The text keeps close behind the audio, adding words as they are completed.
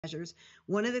measures,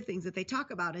 one of the things that they talk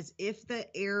about is if the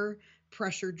air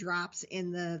pressure drops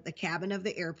in the cabin of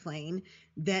the airplane,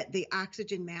 that the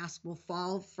oxygen mask will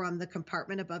fall from the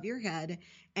compartment above your head.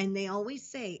 And they always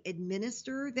say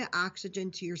administer the oxygen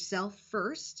to yourself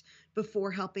first before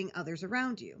helping others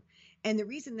around you. And the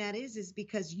reason that is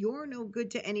because you're no good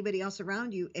to anybody else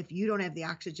around you if you don't have the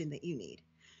oxygen that you need.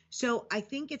 So I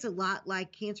think it's a lot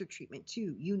like cancer treatment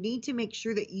too. You need to make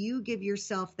sure that you give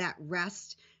yourself that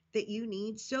rest that you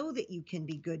need so that you can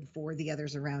be good for the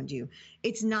others around you.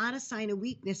 It's not a sign of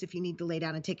weakness if you need to lay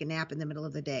down and take a nap in the middle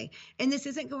of the day. And this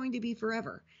isn't going to be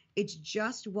forever. It's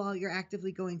just while you're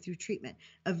actively going through treatment.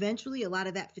 Eventually, a lot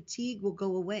of that fatigue will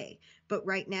go away. But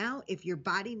right now, if your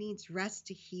body needs rest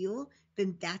to heal,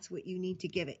 then that's what you need to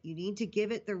give it. You need to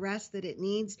give it the rest that it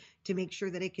needs to make sure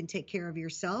that it can take care of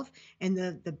yourself. And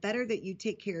the better that you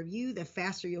take care of you, the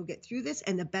faster you'll get through this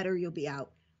and the better you'll be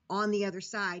out on the other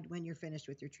side when you're finished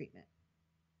with your treatment.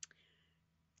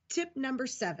 Tip number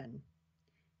 7,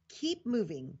 keep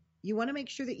moving. You want to make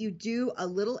sure that you do a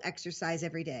little exercise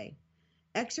every day.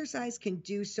 Exercise can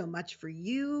do so much for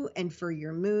you and for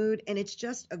your mood, and it's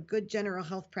just a good general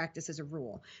health practice as a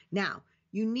rule. Now,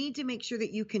 you need to make sure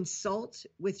that you consult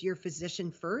with your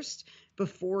physician first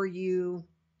before you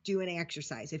do any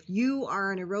exercise. If you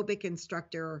are an aerobic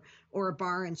instructor or a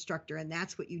bar instructor and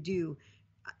that's what you do,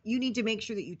 you need to make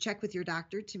sure that you check with your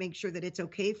doctor to make sure that it's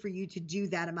okay for you to do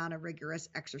that amount of rigorous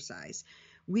exercise.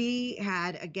 We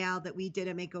had a gal that we did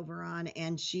a makeover on,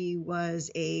 and she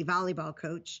was a volleyball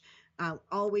coach,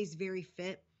 always very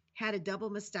fit, had a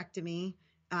double mastectomy.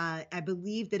 I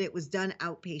believe that it was done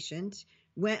outpatient,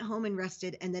 went home and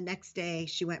rested, and the next day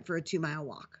she went for a 2-mile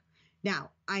walk.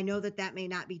 Now, I know that that may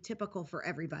not be typical for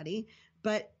everybody,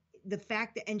 but the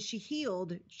fact that, and she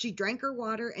healed, she drank her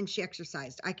water and she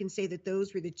exercised. I can say that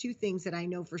those were the 2 things that I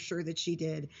know for sure that she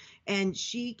did. And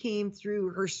she came through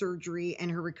her surgery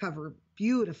and her recovery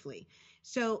beautifully.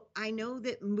 So I know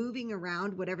that moving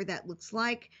around, whatever that looks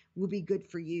like, will be good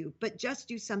for you, but just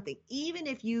do something. Even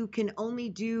if you can only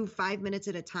do 5 minutes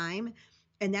at a time,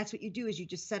 and that's what you do is you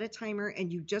just set a timer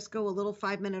and you just go a little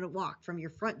 5-minute walk from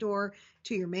your front door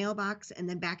to your mailbox and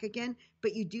then back again.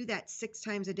 But you do that 6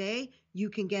 times a day, you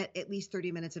can get at least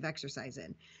 30 minutes of exercise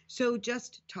in. So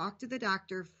just talk to the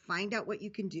doctor, find out what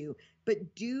you can do,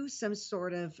 but do some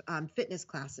sort of fitness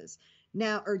classes.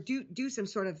 Now, or do some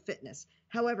sort of fitness.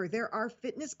 However, there are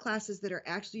fitness classes that are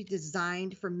actually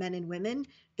designed for men and women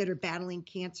that are battling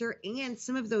cancer, and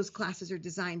some of those classes are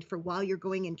designed for while you're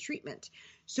going in treatment.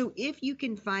 So if you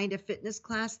can find a fitness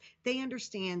class, they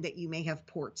understand that you may have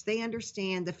ports. They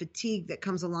understand the fatigue that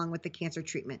comes along with the cancer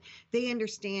treatment. They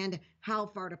understand how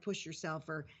far to push yourself,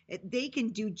 or they can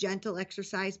do gentle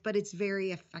exercise, but it's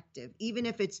very effective, even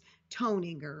if it's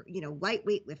toning or, light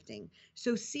weightlifting.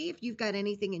 So see if you've got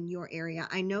anything in your area.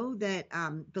 I know that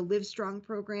the Live Strong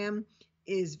program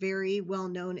is very well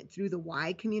known through the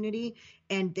Y community,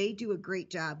 and they do a great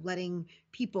job letting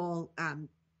people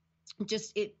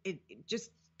it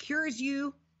just cures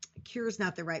you. Cure is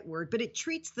not the right word, but it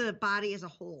treats the body as a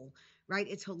whole, right?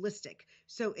 It's holistic.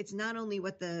 So it's not only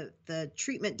what the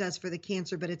treatment does for the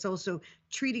cancer, but it's also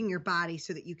treating your body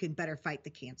so that you can better fight the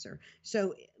cancer.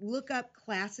 So look up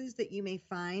classes that you may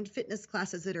find, fitness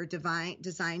classes that are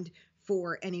designed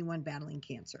for anyone battling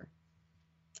cancer.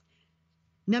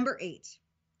 Number 8,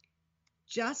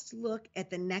 just look at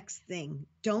the next thing.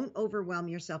 Don't overwhelm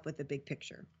yourself with the big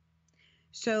picture.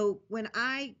 So when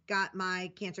I got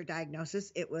my cancer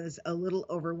diagnosis, it was a little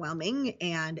overwhelming,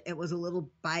 and it was a little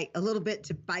bit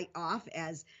to bite off,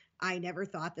 as I never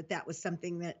thought that was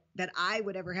something that I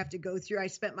would ever have to go through. I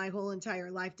spent my whole entire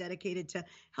life dedicated to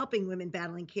helping women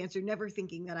battling cancer, never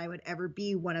thinking that I would ever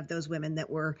be one of those women that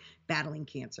were battling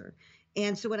cancer.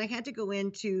 And so when I had to go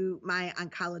into my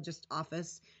oncologist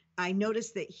office, I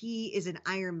noticed that he is an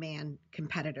Ironman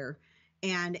competitor.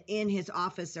 And in his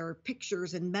office are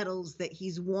pictures and medals that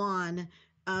he's won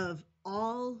of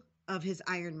all of his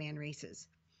Ironman races.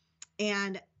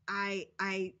 And I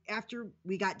after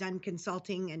we got done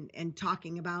consulting and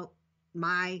talking about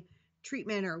my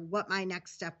treatment or what my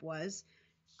next step was,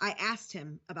 I asked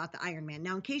him about the Ironman.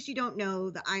 Now, in case you don't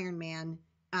know, the Ironman,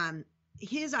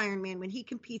 his Ironman, when he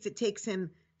competes, it takes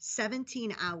him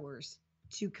 17 hours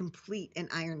to complete an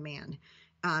Ironman.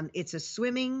 It's a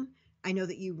swimming. I know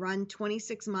that you run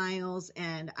 26 miles,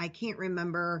 and I can't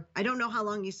remember. I don't know how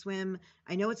long you swim.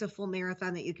 I know it's a full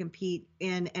marathon that you compete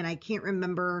in, and I can't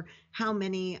remember how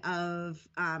many of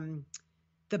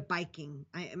the biking.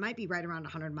 It might be right around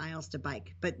 100 miles to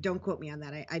bike, but don't quote me on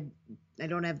that.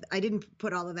 I didn't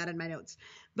put all of that in my notes,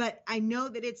 but I know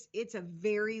that it's a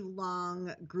very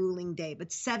long, grueling day,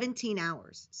 but 17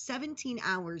 hours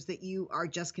that you are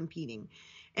just competing.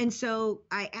 And so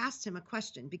I asked him a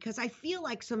question because I feel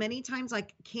like so many times,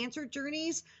 like cancer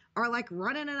journeys are like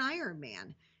running an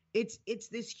Ironman. It's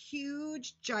this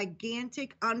huge,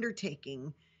 gigantic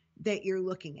undertaking that you're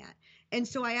looking at. And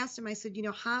so I asked him, I said,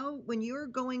 when you're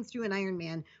going through an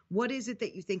Ironman, what is it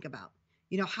that you think about?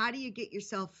 How do you get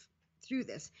yourself through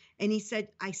this? And he said,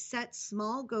 I set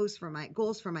small goals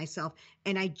for myself,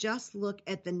 and I just look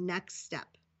at the next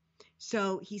step.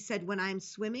 So he said, when I'm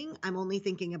swimming, I'm only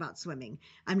thinking about swimming.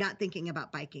 I'm not thinking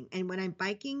about biking. And when I'm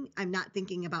biking, I'm not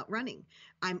thinking about running.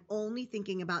 I'm only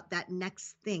thinking about that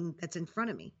next thing that's in front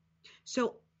of me.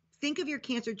 So think of your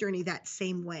cancer journey that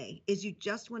same way, is you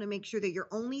just want to make sure that you're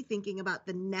only thinking about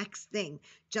the next thing,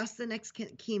 just the next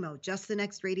chemo, just the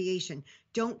next radiation.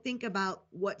 Don't think about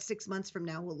what 6 months from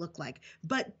now will look like,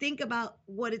 but think about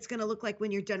what it's going to look like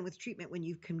when you're done with treatment, when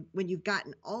you've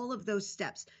gotten all of those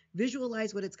steps.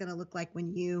 Visualize what it's going to look like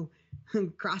when you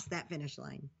cross that finish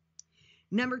line.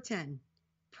 Number 10,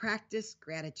 practice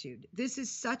gratitude. This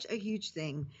is such a huge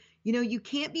thing. You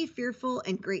can't be fearful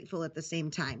and grateful at the same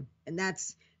time. And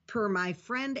that's per my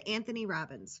friend, Anthony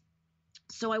Robbins.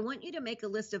 So I want you to make a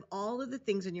list of all of the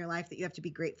things in your life that you have to be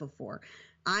grateful for.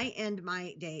 I end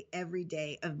my day every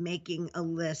day of making a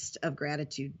list of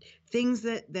gratitude, things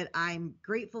that I'm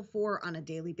grateful for on a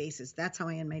daily basis. That's how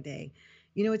I end my day.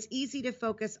 It's easy to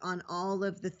focus on all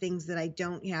of the things that I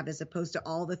don't have as opposed to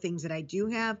all the things that I do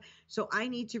have. So I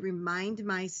need to remind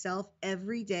myself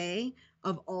every day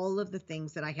of all of the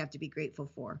things that I have to be grateful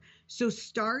for. So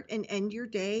start and end your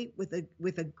day with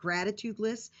a gratitude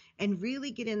list, and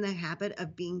really get in the habit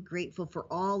of being grateful for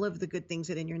all of the good things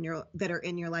that are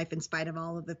in your life, in spite of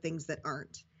all of the things that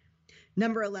aren't.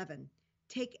 Number 11,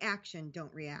 take action,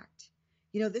 don't react.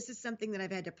 This is something that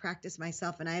I've had to practice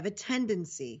myself, and I have a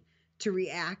tendency to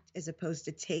react as opposed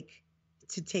to take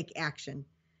action.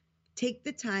 Take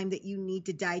the time that you need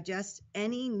to digest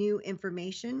any new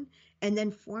information, and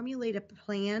then formulate a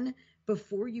plan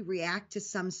before you react to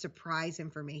some surprise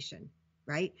information,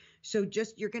 right? So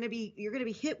you're going to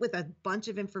be hit with a bunch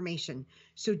of information.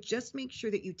 So just make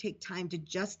sure that you take time to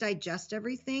just digest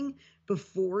everything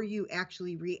before you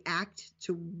actually react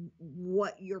to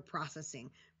what you're processing.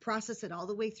 Process it all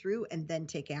the way through and then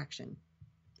take action.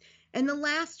 And the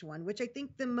last one, which I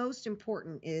think the most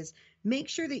important, is make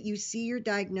sure that you see your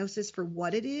diagnosis for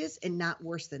what it is and not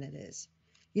worse than it is.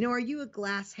 Are you a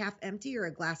glass half empty or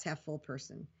a glass half full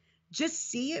person? Just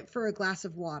see it for a glass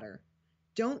of water.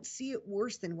 Don't see it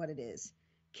worse than what it is.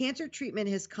 Cancer treatment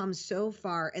has come so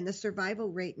far, and the survival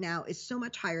rate now is so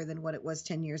much higher than what it was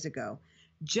 10 years ago.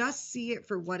 Just see it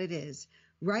for what it is.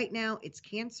 Right now, it's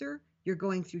cancer. You're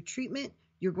going through treatment.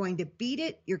 You're going to beat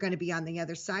it. You're going to be on the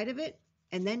other side of it.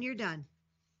 And then you're done.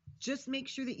 Just make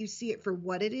sure that you see it for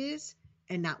what it is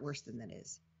and not worse than that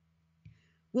is.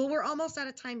 Well, we're almost out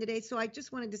of time today, so I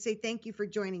just wanted to say thank you for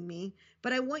joining me.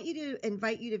 But I want to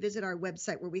invite you to visit our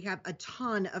website, where we have a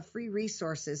ton of free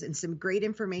resources and some great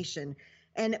information.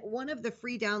 And one of the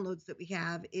free downloads that we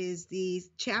have is the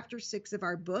chapter 6 of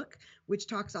our book, which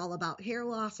talks all about hair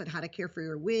loss and how to care for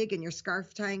your wig and your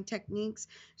scarf tying techniques.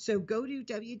 So go to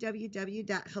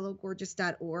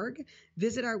www.hellogorgeous.org,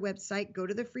 visit our website, go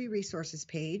to the free resources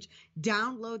page,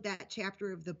 download that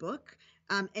chapter of the book.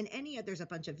 There's a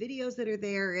bunch of videos that are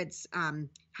there. It's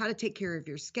how to take care of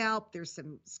your scalp. There's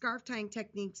some scarf tying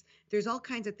techniques. There's all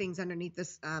kinds of things underneath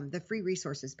this, the free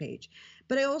resources page.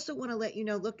 But I also want to let you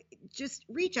know, look, just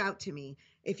reach out to me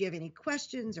if you have any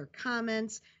questions or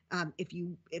comments. If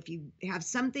you have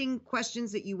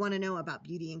questions that you want to know about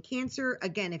beauty and cancer.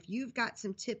 Again, if you've got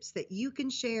some tips that you can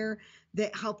share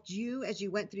that helped you as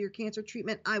you went through your cancer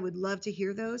treatment, I would love to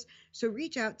hear those. So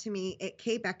reach out to me at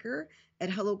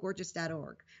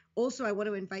kbecker@hellogorgeous.org. Also, I want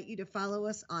to invite you to follow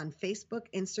us on Facebook,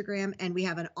 Instagram, and we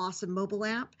have an awesome mobile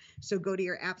app. So go to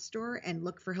your app store and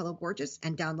look for Hello Gorgeous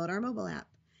and download our mobile app.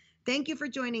 Thank you for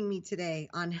joining me today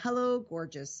on Hello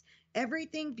Gorgeous,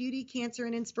 everything beauty, cancer,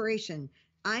 and inspiration.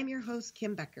 I'm your host,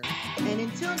 Kim Becker. And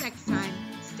until next time,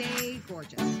 stay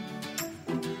gorgeous.